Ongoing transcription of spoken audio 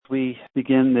we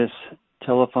begin this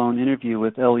telephone interview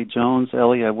with Ellie Jones.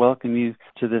 Ellie, I welcome you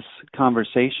to this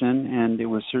conversation, and it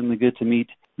was certainly good to meet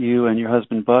you and your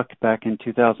husband Buck back in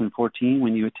 2014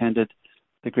 when you attended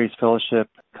the Grace Fellowship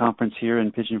Conference here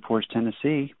in Pigeon Forge,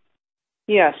 Tennessee.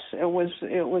 Yes, it was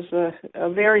a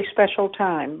very special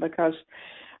time because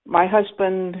my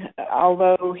husband,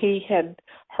 although he had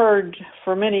heard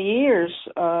for many years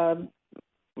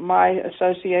my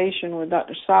association with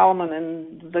Dr. Solomon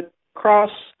and the cross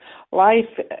life,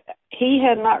 he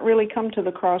had not really come to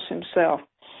the cross himself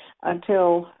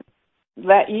until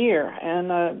that year.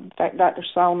 And in fact, Dr.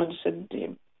 Solomon said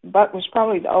Buck was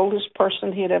probably the oldest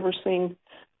person he had ever seen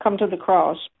come to the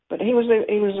cross. But he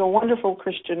was a wonderful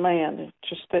Christian man,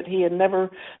 just that he had never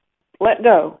let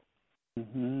go.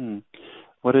 Mm-hmm.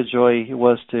 What a joy it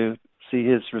was to see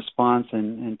his response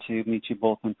and to meet you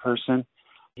both in person.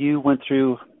 You went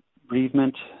through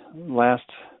bereavement last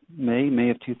May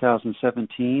of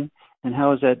 2017. And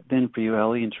how has that been for you,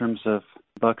 Ellie, in terms of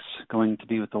Buck's going to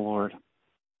be with the Lord?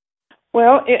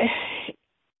 Well,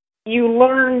 you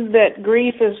learn that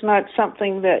grief is not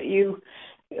something that you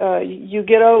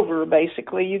get over,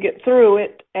 basically. You get through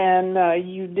it, and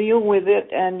you deal with it,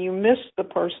 and you miss the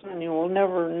person, and you will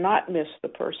never not miss the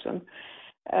person.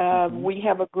 We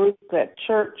have a group at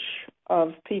church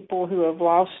of people who have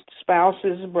lost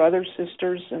spouses, brothers,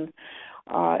 sisters, and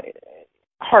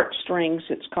Heartstrings,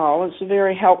 it's called. It's a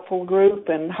very helpful group,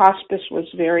 and hospice was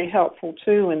very helpful,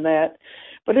 too, in that.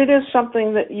 But it is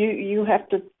something that you have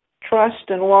to trust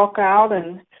and walk out,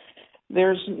 and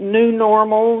there's new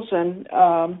normals, and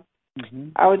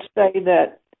I would say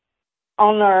that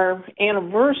on our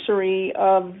anniversary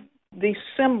of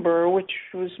December, which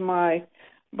was my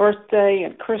birthday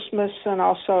and Christmas, and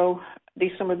also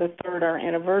December the 3rd, our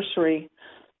anniversary,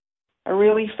 I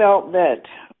really felt that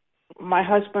my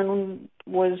husband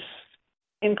was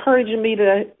encouraging me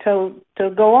to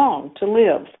go on, to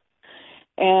live.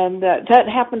 And that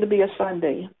happened to be a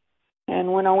Sunday.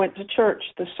 And when I went to church,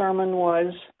 the sermon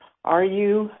was, "Are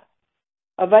you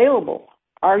available?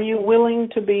 Are you willing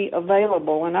to be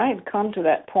available?" And I had come to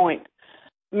that point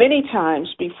many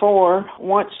times before,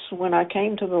 once when I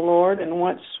came to the Lord and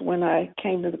once when I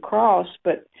came to the cross.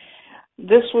 But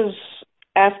this was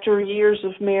after years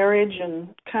of marriage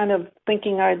and kind of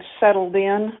thinking I'd settled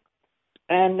in.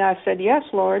 And I said, "Yes,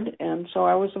 Lord." And so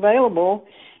I was available.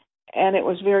 And it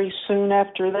was very soon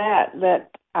after that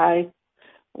I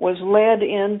was led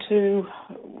into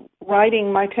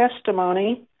writing my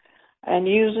testimony and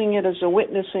using it as a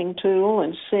witnessing tool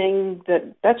and seeing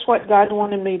that that's what God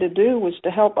wanted me to do, was to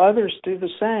help others do the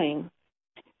same.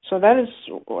 So that is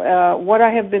what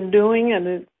I have been doing, and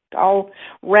it's all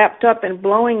wrapped up in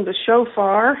blowing the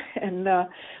shofar. And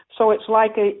so it's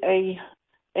like a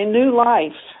new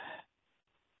life.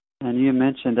 And you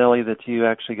mentioned, Ellie, that you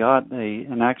actually got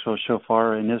an actual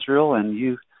shofar in Israel, and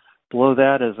you blow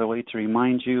that as a way to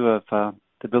remind you of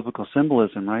the biblical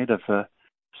symbolism, right, of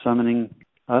summoning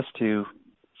us to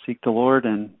seek the Lord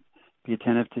and be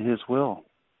attentive to His will.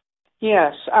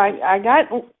 Yes, I got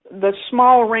the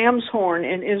small ram's horn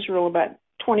in Israel about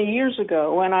 20 years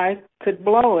ago, and I could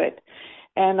blow it.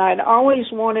 And I'd always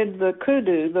wanted the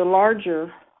kudu, the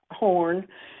larger horn,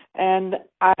 and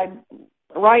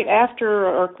right after,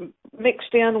 or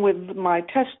mixed in with my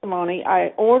testimony, I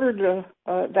ordered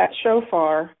that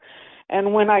shofar,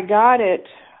 and when I got it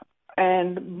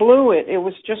and blew it, it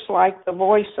was just like the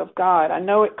voice of God. I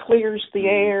know it clears the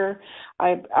air.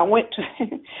 I went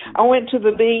to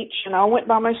the beach, and I went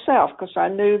by myself because I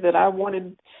knew that I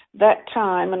wanted that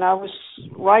time, and I was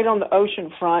right on the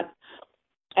ocean front,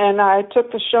 and I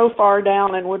took the shofar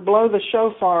down and would blow the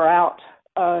shofar out,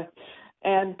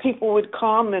 and people would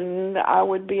come, and I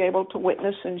would be able to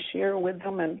witness and share with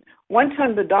them. And one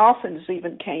time the dolphins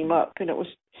even came up, and it was,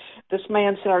 this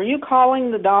man said, "Are you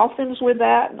calling the dolphins with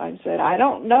that?" And I said, "I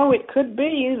don't know. It could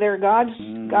be. They're God's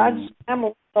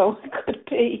animals, so it could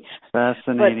be."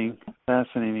 Fascinating,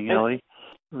 Ellie.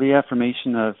 The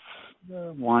affirmation of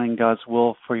wanting God's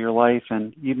will for your life,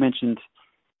 and you mentioned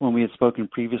when we had spoken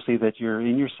previously that you're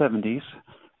in your 70s.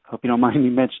 Hope you don't mind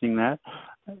me mentioning that.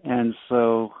 And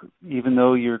so even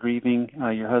though you're grieving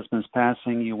your husband's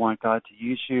passing, you want God to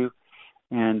use you.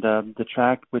 And the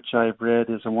tract which I've read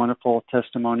is a wonderful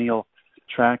testimonial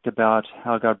tract about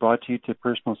how God brought you to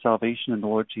personal salvation in the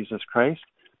Lord Jesus Christ.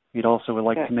 We'd also would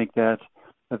like to make that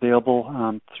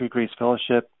available through Grace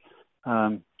Fellowship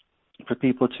for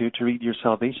people to read your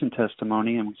salvation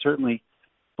testimony. And we certainly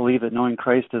believe that knowing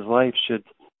Christ as life should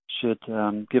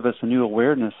give us a new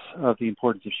awareness of the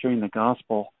importance of sharing the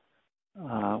gospel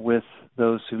with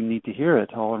those who need to hear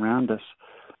it all around us.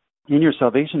 In your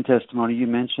salvation testimony, you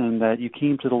mentioned that you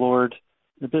came to the Lord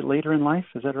a bit later in life.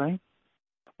 Is that right?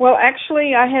 Well,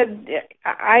 actually,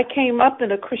 I came up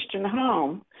in a Christian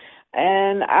home,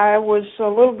 and I was a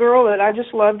little girl that I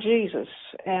just loved Jesus,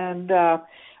 and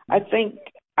I think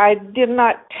I did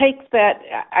not take that.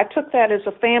 I took that as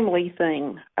a family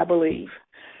thing, I believe,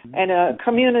 and a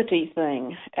community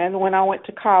thing. And when I went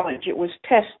to college, it was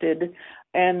tested,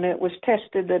 and it was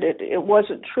tested that it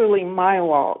wasn't truly my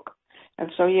walk.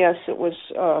 And so, yes, it was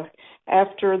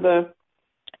after the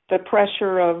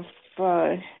pressure of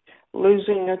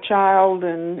losing a child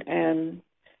and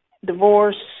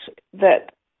divorce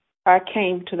that I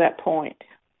came to that point.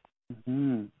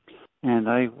 Mm-hmm. And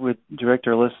I would direct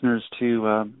our listeners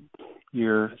to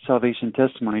your salvation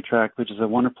testimony track, which is a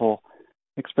wonderful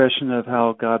expression of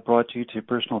how God brought you to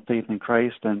personal faith in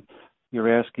Christ. And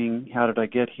you're asking, how did I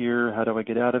get here? How do I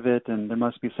get out of it? And there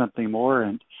must be something more.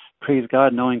 And praise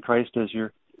God, knowing Christ as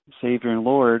your Savior and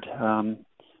Lord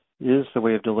is the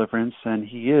way of deliverance, and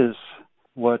He is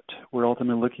what we're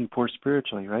ultimately looking for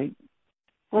spiritually, right?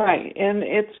 Right. And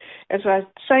it's, as I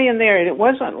say in there, it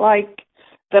wasn't like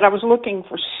that I was looking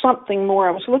for something more.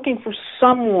 I was looking for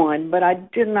someone, but I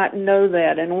did not know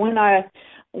that. And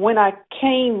when I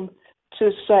came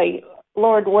to say,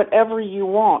 Lord, whatever you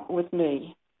want with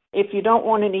me, if you don't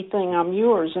want anything, I'm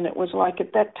yours. And it was like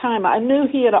at that time, I knew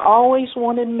He had always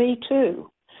wanted me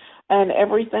too. And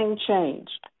everything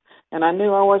changed. And I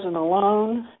knew I wasn't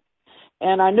alone.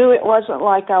 And I knew it wasn't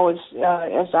like I was,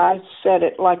 as I said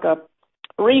it, like a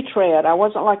retread. I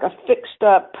wasn't like a fixed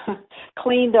up,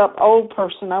 cleaned up old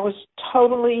person. I was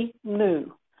totally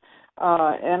new.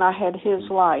 And I had His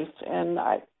life. And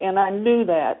I knew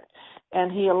that.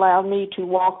 And He allowed me to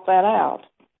walk that out.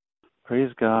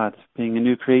 Praise God. Being a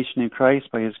new creation in Christ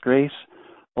by His grace,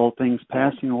 all things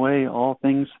passing away, all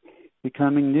things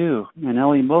becoming new. And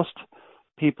Ellie, most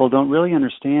people don't really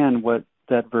understand what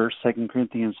that verse, 2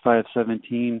 Corinthians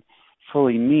 5:17,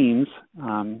 fully means.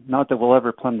 Not that we'll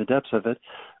ever plumb the depths of it,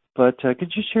 but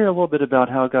could you share a little bit about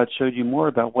how God showed you more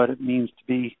about what it means to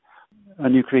be a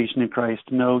new creation in Christ,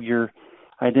 to know your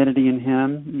identity in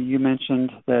Him? You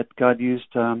mentioned that God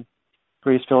used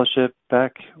Grace Fellowship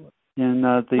back in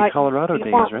the Colorado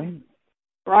days, right?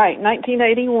 Right,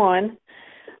 1981.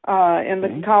 In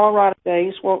the Colorado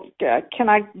days. Well, can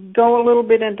I go a little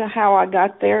bit into how I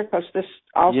got there? Because this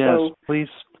also... Yes, please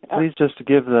just to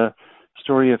give the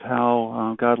story of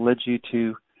how God led you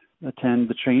to attend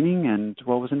the training and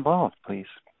what was involved, please.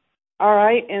 All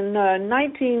right. In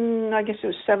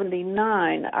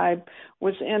 79, I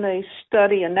was in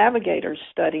a navigator's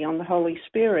study on the Holy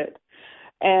Spirit.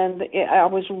 And I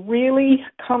was really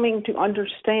coming to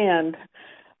understand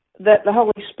that the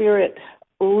Holy Spirit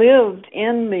lived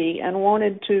in me and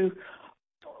wanted to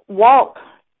walk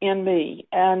in me.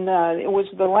 And it was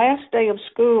the last day of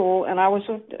school, and I was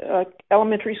an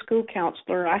elementary school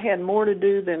counselor. I had more to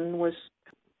do than was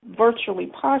virtually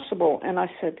possible. And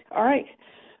I said, all right,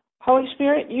 Holy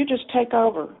Spirit, you just take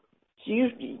over.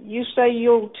 You say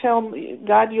you'll tell me,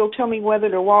 God, you'll tell me whether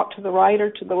to walk to the right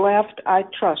or to the left. I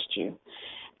trust you.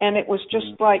 And it was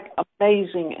just like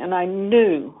amazing. And I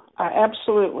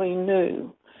absolutely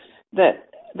knew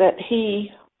that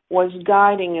He was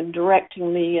guiding and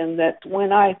directing me, and that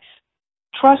when I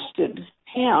trusted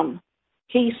Him,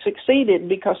 He succeeded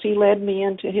because He led me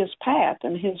into His path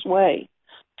and His way.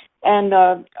 And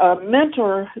a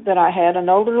mentor that I had, an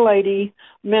older lady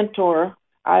mentor,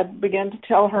 I began to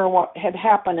tell her what had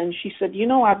happened, and she said,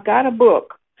 I've got a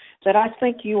book that I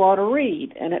think you ought to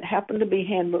read, and it happened to be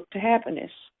Handbook to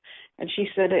Happiness. And she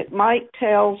said, it might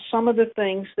tell some of the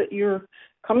things that you're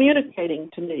communicating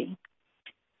to me.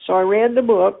 So I read the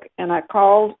book, and I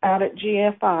called out at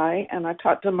GFI, and I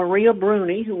talked to Maria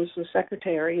Bruni, who was the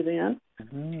secretary then.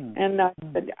 Mm-hmm. And I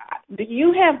said, do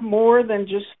you have more than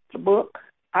just the book?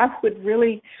 I would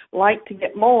really like to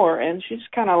get more. And she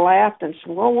just kind of laughed and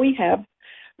said, well, we have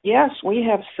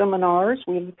seminars.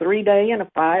 We have a 3-day and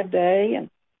a 5-day. And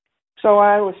so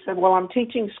I said, well, I'm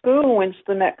teaching school. When's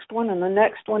the next one? And the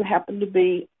next one happened to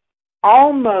be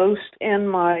almost in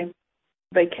my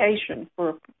vacation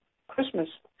for Christmas.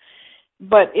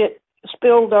 But it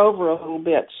spilled over a little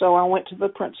bit. So I went to the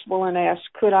principal and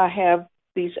asked, could I have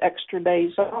these extra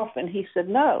days off? And he said,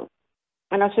 no.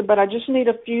 And I said, but I just need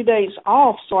a few days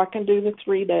off so I can do the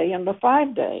 3-day and the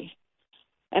 5-day.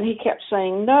 And he kept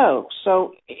saying no.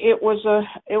 So it was a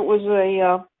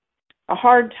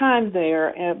hard time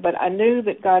there, but I knew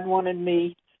that God wanted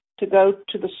me to go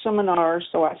to the seminar,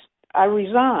 so I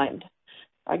resigned.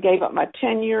 I gave up my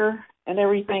tenure and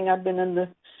everything. I've been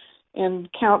in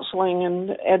counseling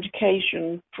and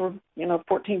education for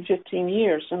 14, 15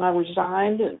 years, and I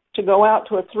resigned to go out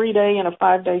to a 3-day and a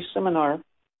 5-day seminar.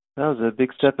 That was a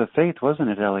big step of faith, wasn't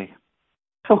it, Ellie?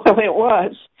 Well, it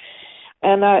was.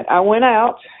 And I went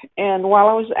out, and while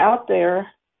I was out there,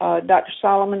 Dr.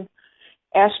 Solomon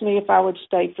asked me if I would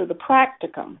stay for the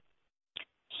practicum.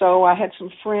 So I had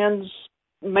some friends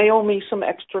mail me some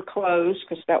extra clothes,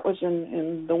 because that was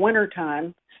in the winter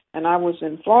time, and I was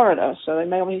in Florida, so they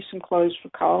mailed me some clothes for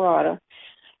Colorado.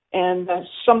 And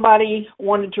somebody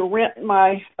wanted to rent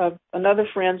another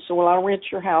friend, so, well, I'll rent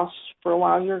your house for a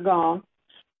while you're gone.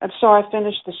 And so I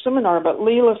finished the seminar. But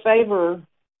Lee Lefevre,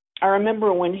 I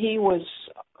remember when he was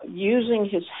using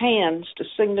his hands to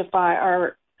signify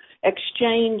our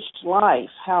exchanged life,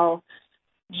 how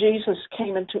Jesus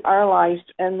came into our life,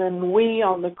 and then we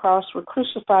on the cross were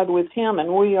crucified with him,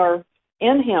 and we are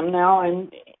in him now,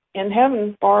 and in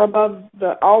heaven, far above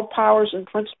all powers and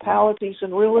principalities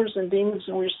and rulers and demons,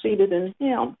 and we're seated in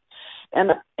him.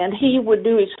 And he would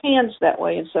do his hands that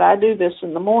way and said, I do this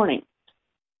in the morning.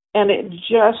 And it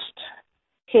just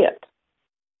hit.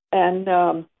 And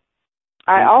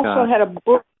I also had a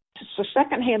book. It's a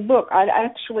secondhand book. I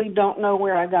actually don't know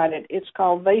where I got it. It's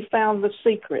called They Found the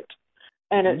Secret,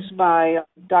 and it's by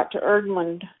Dr.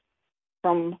 Erdman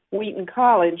from Wheaton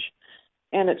College,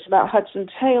 and it's about Hudson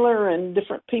Taylor and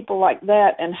different people like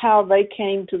that and how they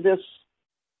came to this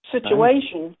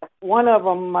situation. Right. One of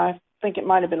them, I think it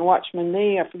might have been Watchman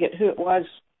Nee, I forget who it was,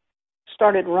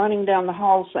 started running down the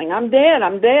hall saying, I'm dead,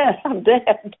 I'm dead, I'm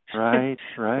dead. Right,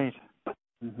 right.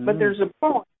 Mm-hmm. But there's a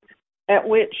point at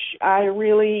which I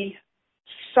really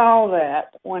saw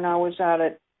that when I was out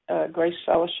at Grace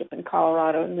Fellowship in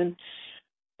Colorado. And then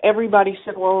everybody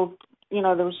said, well, they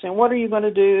were saying, what are you going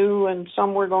to do? And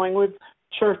some were going with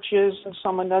churches and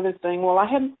some another thing. Well, I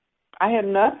had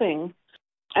nothing.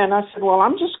 And I said, well,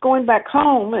 I'm just going back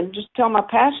home and just tell my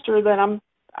pastor that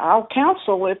I'll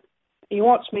counsel if he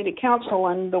wants me to counsel.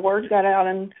 And the word got out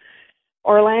in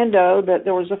Orlando that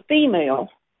there was a female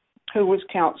who was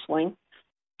counseling.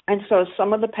 And so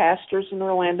some of the pastors in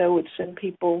Orlando would send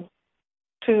people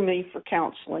to me for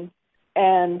counseling.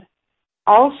 And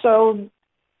also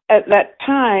at that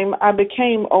time, I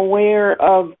became aware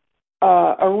of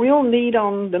a real need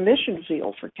on the mission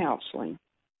field for counseling.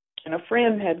 And a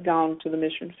friend had gone to the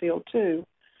mission field too.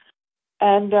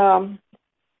 And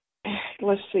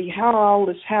let's see how all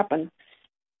this happened.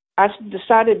 I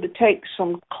decided to take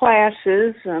some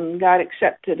classes and got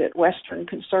accepted at Western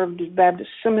Conservative Baptist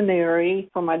Seminary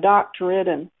for my doctorate,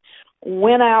 and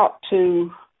went out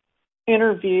to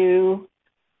interview,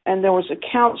 and there was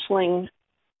a counseling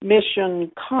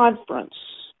mission conference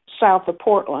south of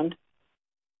Portland.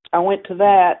 I went to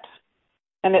that,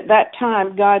 and at that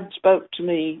time God spoke to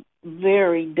me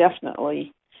very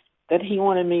definitely that he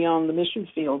wanted me on the mission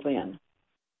field then.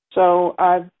 So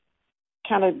I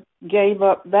kind of gave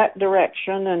up that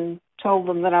direction and told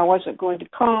them that I wasn't going to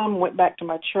come, went back to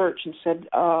my church and said,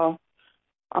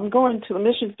 I'm going to the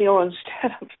mission field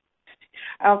instead of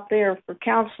out there for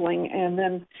counseling. And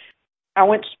then I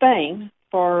went to Spain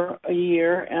for a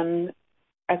year, and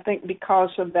I think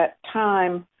because of that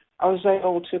time, I was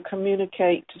able to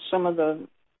communicate to some of the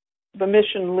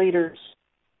mission leaders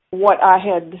what I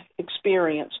had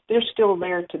experienced. They're still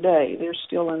there today. They're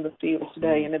still in the field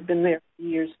today and have been there for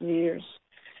years and years.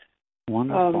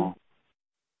 Wonderful.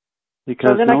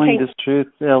 Because so knowing this truth,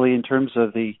 Ellie, in terms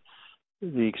of the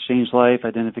exchange life,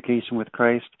 identification with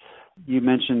Christ, you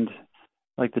mentioned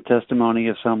like the testimony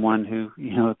of someone who,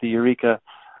 the eureka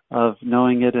of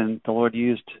knowing it, and the Lord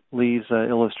used Lee's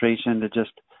illustration to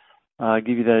just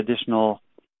give you that additional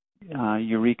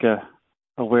eureka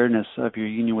awareness of your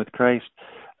union with Christ.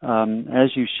 As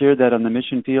you shared that on the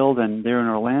mission field and there in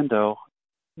Orlando,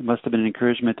 it must have been an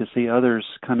encouragement to see others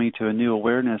coming to a new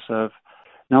awareness of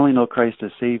not only know Christ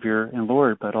as Savior and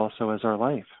Lord, but also as our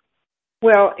life.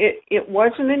 Well, it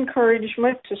was an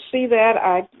encouragement to see that.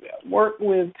 I worked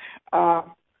with, I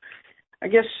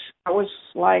guess I was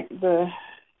like the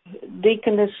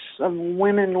deaconess of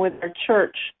women with our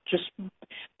church, just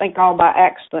think all by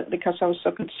accident, because I was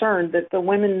so concerned that the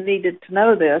women needed to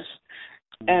know this.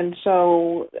 And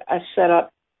so I set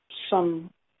up some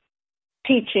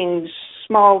teachings,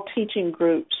 small teaching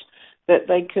groups that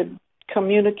they could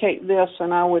communicate this,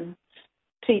 and I would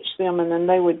teach them, and then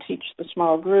they would teach the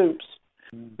small groups.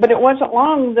 But it wasn't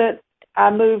long that I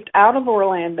moved out of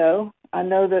Orlando. I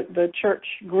know that the church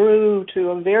grew to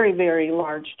a very, very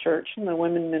large church, and the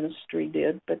women ministry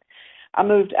did. But I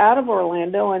moved out of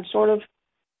Orlando and sort of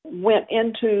went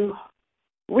into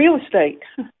real estate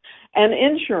and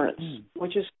insurance,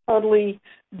 which is totally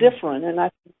different. And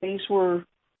I think these were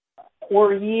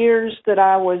years that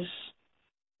I was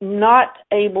not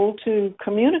able to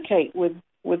communicate with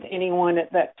anyone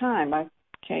at that time. I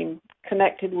became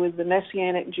connected with the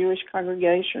Messianic Jewish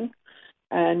congregation,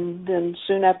 and then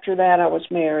soon after that I was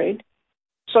married.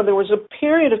 So there was a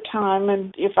period of time,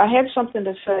 and if I had something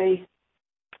to say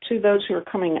to those who are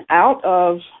coming out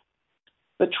of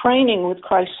the training with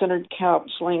Christ-centered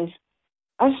counseling,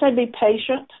 I say be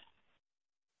patient.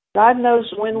 God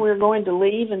knows when we're going to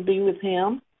leave and be with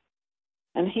Him,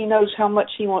 and He knows how much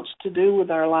He wants to do with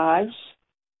our lives.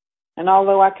 And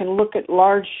although I can look at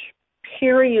large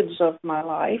periods of my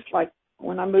life, like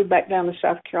when I moved back down to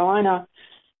South Carolina,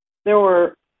 there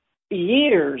were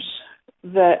years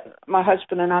that my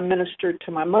husband and I ministered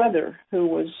to my mother who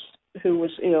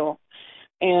was ill.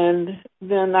 And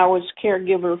then I was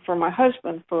caregiver for my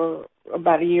husband for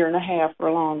about a year and a half or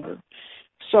longer.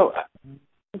 So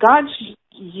God's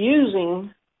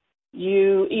using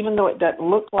you, even though it doesn't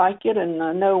look like it. And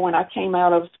I know when I came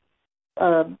out of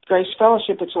Grace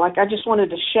Fellowship, it's like I just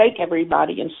wanted to shake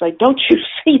everybody and say, don't you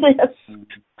see this?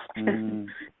 Mm-hmm.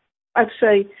 I'd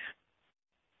say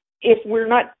if we're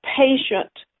not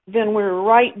patient, then we're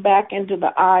right back into the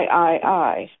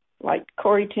I. Like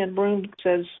Corrie ten Boom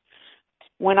says,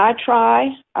 when I try,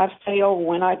 I fail.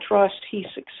 When I trust, He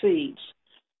succeeds.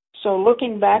 So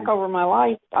looking back over my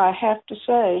life, I have to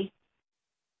say,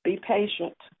 be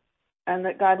patient, and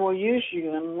that God will use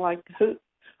you. And like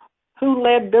who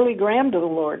led Billy Graham to the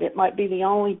Lord? It might be the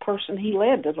only person he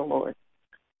led to the Lord.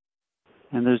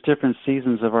 And there's different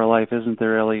seasons of our life, isn't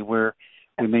there, Ellie, where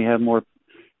we may have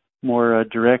more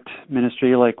direct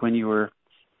ministry, like when you were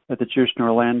at the church in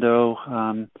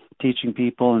Orlando, teaching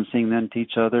people and seeing them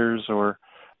teach others, or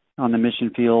on the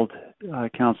mission field,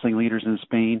 counseling leaders in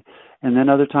Spain. And then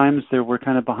other times there were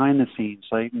kind of behind the scenes,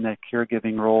 like in that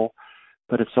caregiving role.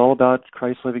 But it's all about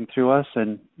Christ living through us.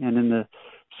 And in the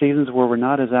seasons where we're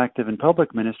not as active in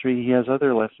public ministry, He has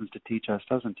other lessons to teach us,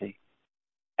 doesn't He?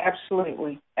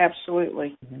 Absolutely,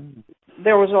 absolutely. Mm-hmm.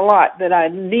 There was a lot that I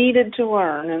needed to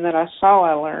learn and that I saw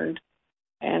I learned.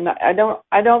 And I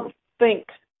don't think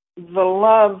the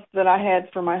love that I had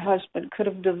for my husband could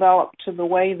have developed to the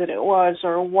way that it was,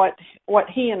 or what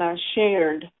he and I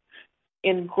shared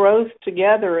in growth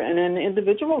together and in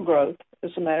individual growth,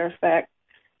 as a matter of fact,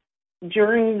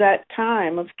 during that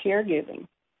time of caregiving.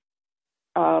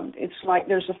 It's like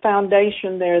there's a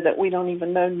foundation there that we don't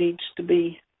even know needs to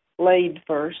be laid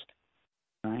first.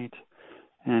 Right.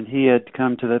 And he had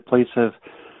come to that place of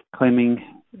claiming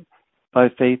by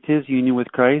faith his union with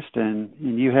Christ, and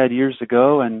you had years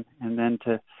ago, and then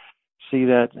to see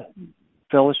that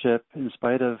fellowship in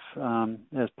spite of,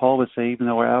 as Paul would say, even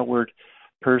though our outward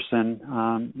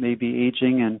person may be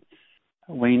aging and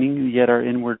waning, yet our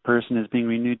inward person is being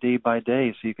renewed day by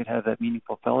day, so you could have that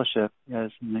meaningful fellowship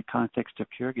as in the context of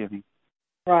caregiving.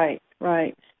 Right,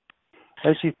 right.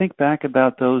 As you think back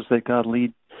about those that God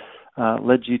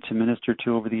led you to minister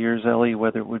to over the years, Ellie,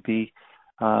 whether it would be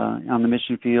on the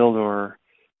mission field or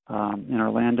in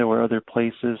Orlando or other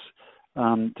places,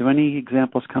 do any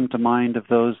examples come to mind of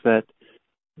those that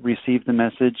received the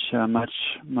message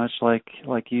much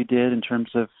like you did, in terms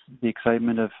of the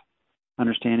excitement of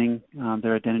understanding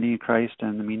their identity in Christ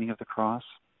and the meaning of the cross?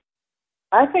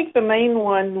 I think the main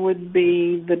one would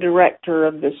be the director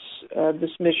of this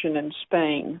mission in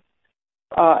Spain,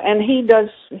 and he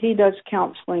does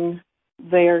counseling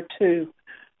there too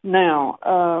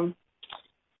now.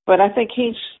 But I think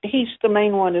he's the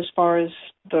main one as far as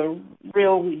the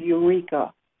real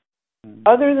eureka. Mm-hmm.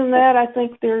 Other than that, I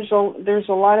think there's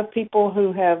a lot of people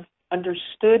who have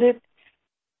understood it.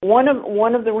 One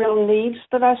of the real needs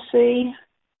that I see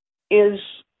is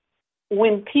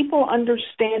when people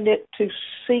understand it, to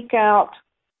seek out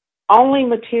only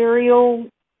material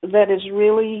that is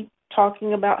really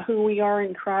talking about who we are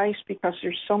in Christ, because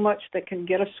there's so much that can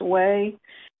get us away.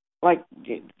 Like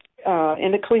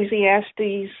in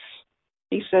Ecclesiastes,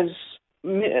 he says,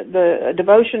 the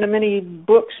devotion to many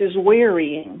books is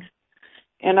wearying.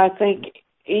 And I think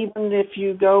even if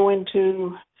you go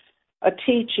into a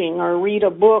teaching or read a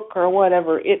book or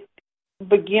whatever, it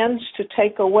begins to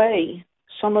take away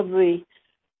some of the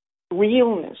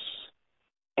realness.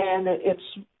 And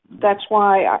that's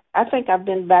why I think I've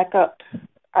been back up.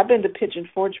 I've been to Pigeon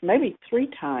Forge maybe 3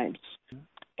 times.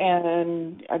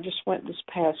 And I just went this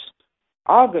past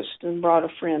August and brought a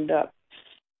friend up.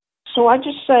 So I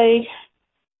just say,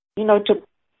 to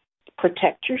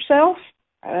protect yourself.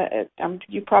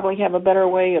 You probably have a better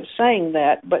way of saying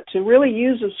that, but to really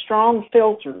use a strong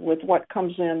filter with what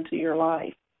comes into your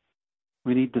life.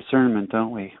 We need discernment,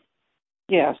 don't we?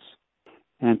 Yes.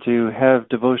 And to have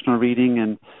devotional reading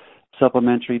and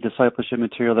supplementary discipleship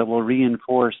material that will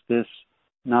reinforce this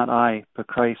not I, but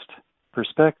Christ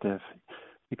perspective.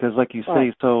 Because like you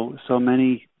say, so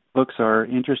many books are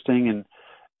interesting and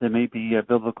there may be a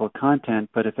biblical content,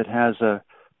 but if it has a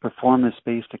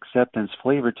performance-based acceptance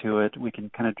flavor to it, we can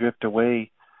kind of drift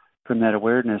away from that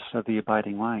awareness of the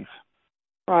abiding life.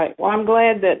 Right. Well, I'm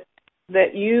glad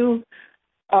that you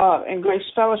and Grace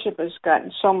Fellowship has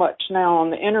gotten so much now on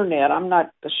the Internet. I'm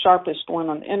not the sharpest one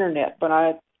on the Internet, but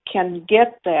I can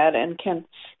get that and can,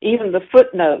 even the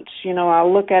footnotes,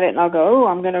 I'll look at it and I'll go, oh,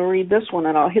 I'm going to read this one,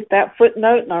 and I'll hit that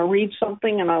footnote and I'll read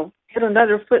something and I'll hit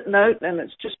another footnote, and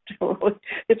it's just,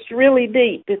 it's really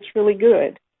deep. It's really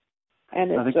good.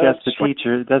 And I think that's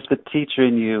the teacher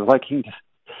in you,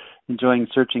 enjoying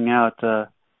searching out the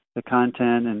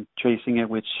content and tracing it,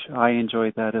 which I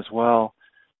enjoyed that as well.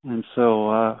 And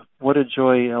so what a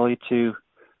joy, Ellie, to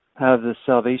have the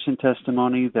salvation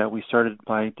testimony that we started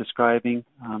by describing,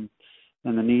 and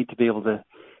the need to be able to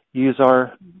use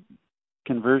our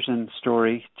conversion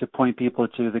story to point people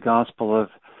to the gospel of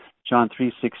John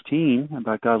 3:16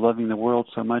 about God loving the world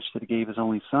so much that he gave his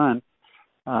only son,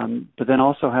 but then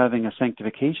also having a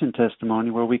sanctification testimony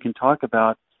where we can talk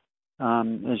about,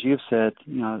 as you've said,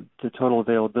 the total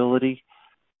availability,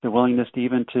 the willingness to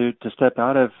even to step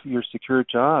out of your secure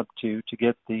job to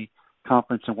get the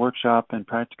conference and workshop and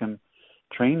practicum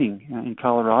training in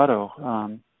Colorado,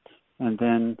 and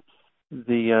then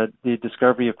the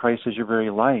discovery of Christ as your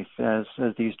very life, as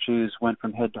these Jews went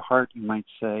from head to heart, you might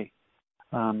say.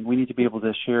 We need to be able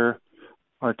to share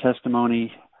our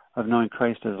testimony of knowing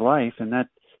Christ as life, and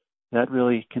that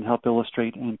really can help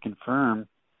illustrate and confirm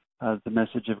the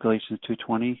message of Galatians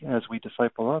 2:20 as we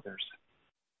disciple others.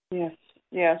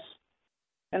 Yes.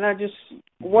 And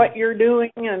what you're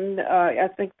doing, and I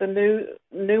think the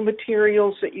new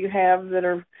materials that you have that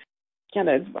are kind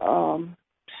of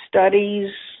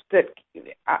studies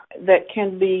that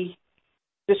can be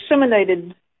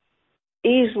disseminated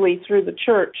easily through the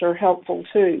church are helpful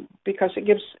too, because it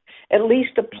gives at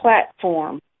least a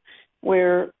platform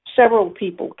where several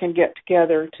people can get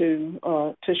together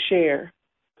to share.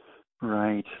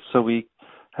 Right. So we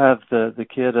have the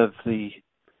kit of the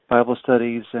Bible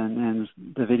studies and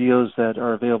the videos that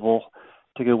are available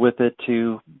to go with it,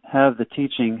 to have the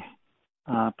teaching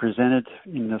presented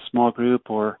in a small group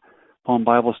or home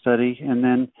Bible study. And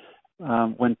then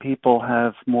when people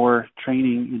have more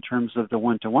training in terms of the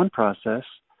one-to-one process,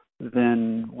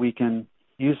 then we can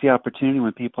use the opportunity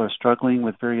when people are struggling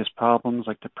with various problems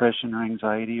like depression or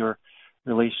anxiety or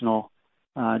relational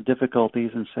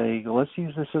difficulties and say, well, let's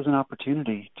use this as an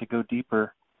opportunity to go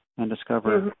deeper and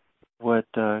discover what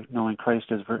knowing Christ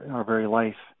as our very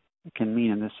life can mean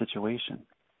in this situation.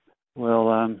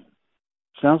 Well,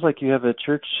 sounds like you have a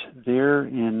church there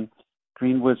in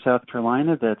Greenwood, South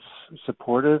Carolina that's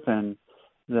supportive and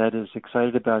that is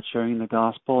excited about sharing the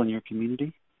gospel in your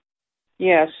community.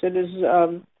 Yes, it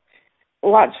is.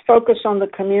 Lots of focus on the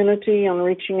community, on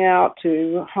reaching out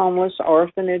to homeless,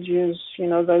 orphanages,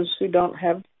 those who don't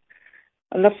have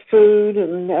enough food,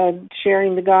 and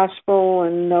sharing the gospel.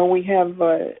 And we have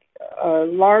a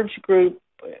large group.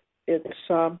 It's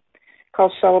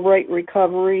called Celebrate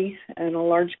Recovery, and a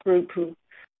large group who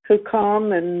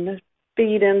come and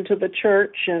feed into the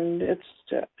church, and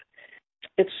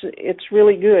it's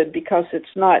really good, because it's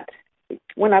not.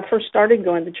 When I first started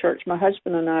going to church, my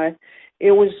husband and I,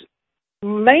 it was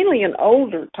mainly an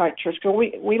older type church. So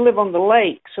we live on the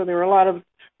lake, so there are a lot of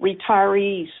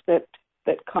retirees that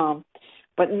come.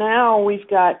 But now we've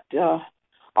got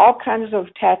all kinds of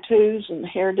tattoos and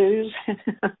hairdos,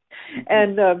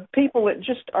 and people that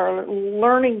just are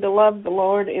learning to love the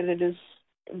Lord, and it is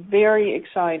very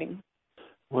exciting.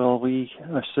 Well, we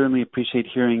certainly appreciate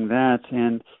hearing that.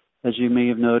 And as you may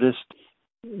have noticed,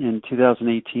 in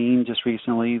 2018, just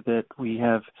recently, that we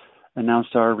have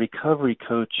announced our Recovery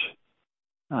Coach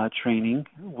training,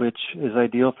 which is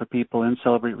ideal for people in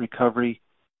Celebrate Recovery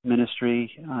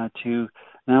ministry to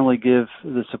not only give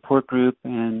the support group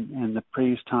and the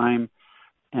praise time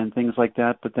and things like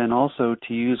that, but then also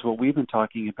to use what we've been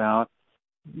talking about,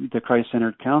 the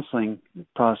Christ-centered counseling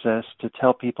process, to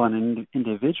tell people on an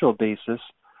individual basis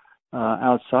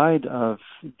outside of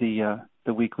the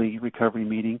weekly recovery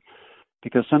meeting,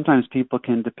 because sometimes people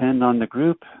can depend on the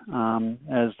group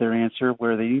as their answer,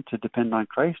 where they need to depend on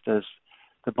Christ as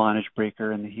the bondage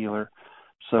breaker and the healer.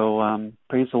 So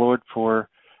praise the Lord for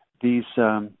these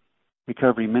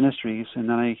recovery ministries. And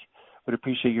then I would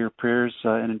appreciate your prayers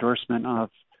and endorsement of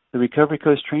the Recovery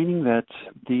Coach training, that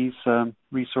these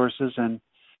resources and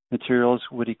materials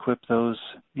would equip those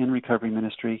in recovery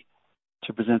ministry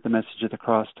to present the message of the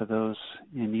cross to those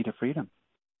in need of freedom.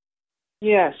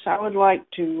 Yes, I would like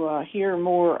to hear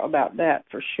more about that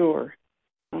for sure.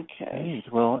 Okay. Great.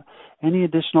 Well, any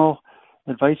additional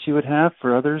advice you would have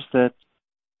for others that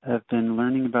have been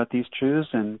learning about these truths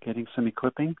and getting some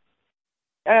equipping?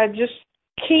 Just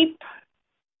keep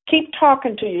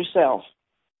talking to yourself.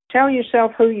 Tell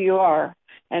yourself who you are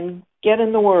and get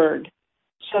in the Word,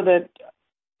 so that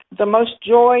the most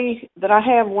joy that I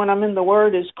have when I'm in the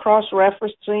Word is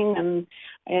cross-referencing,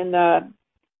 and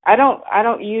I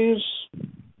don't use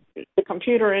the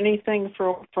computer or anything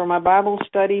for my Bible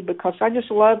study, because I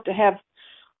just love to have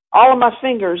all of my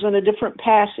fingers in a different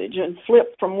passage and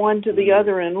flip from one to the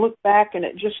other and look back, and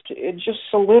it just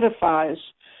solidifies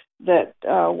that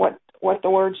what the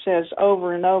Word says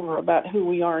over and over about who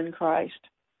we are in Christ.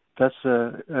 That's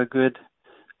a good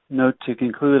note to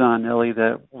conclude on, Ellie,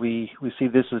 that we see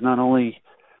this as not only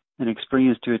an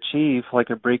experience to achieve, like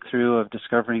a breakthrough of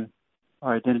discovering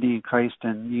our identity in Christ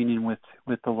and union with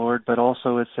the Lord, but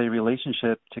also it's a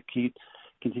relationship to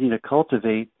continue to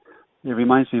cultivate. It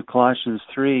reminds me of Colossians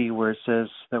 3, where it says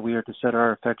that we are to set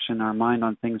our affection, our mind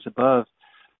on things above,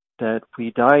 that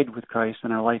we died with Christ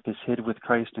and our life is hid with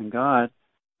Christ in God.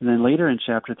 And then later in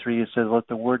chapter 3, it says, let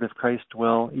the word of Christ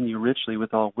dwell in you richly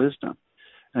with all wisdom.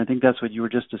 And I think that's what you were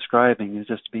just describing, is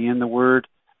just to be in the Word,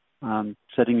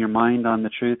 setting your mind on the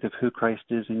truth of who Christ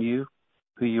is in you,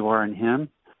 who you are in Him.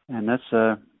 And that's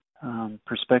a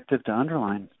perspective to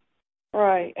underline.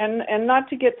 Right, and not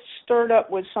to get stirred up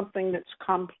with something that's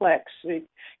complex. The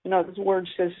Word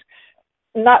says,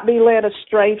 not be led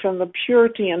astray from the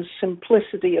purity and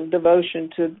simplicity of devotion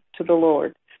to the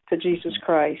Lord, to Jesus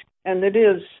Christ. And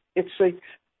it's a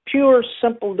pure,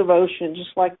 simple devotion,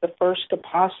 just like the first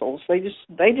apostles. They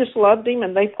just loved Him,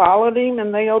 and they followed Him,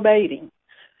 and they obeyed Him.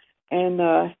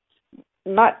 And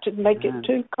not to make it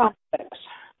too complex.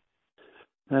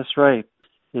 That's right.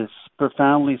 It's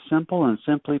profoundly simple and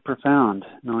simply profound,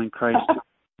 knowing Christ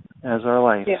as our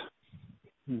life. Yeah.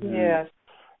 Mm-hmm. Yes.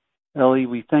 Ellie,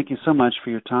 we thank you so much for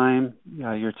your time,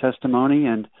 your testimony,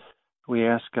 and we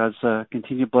ask God's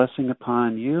continued blessing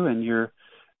upon you and your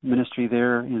ministry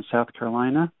there in South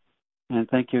Carolina. And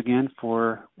thank you again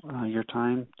for your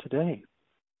time today.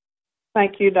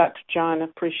 Thank you, Dr. John.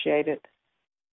 Appreciate it.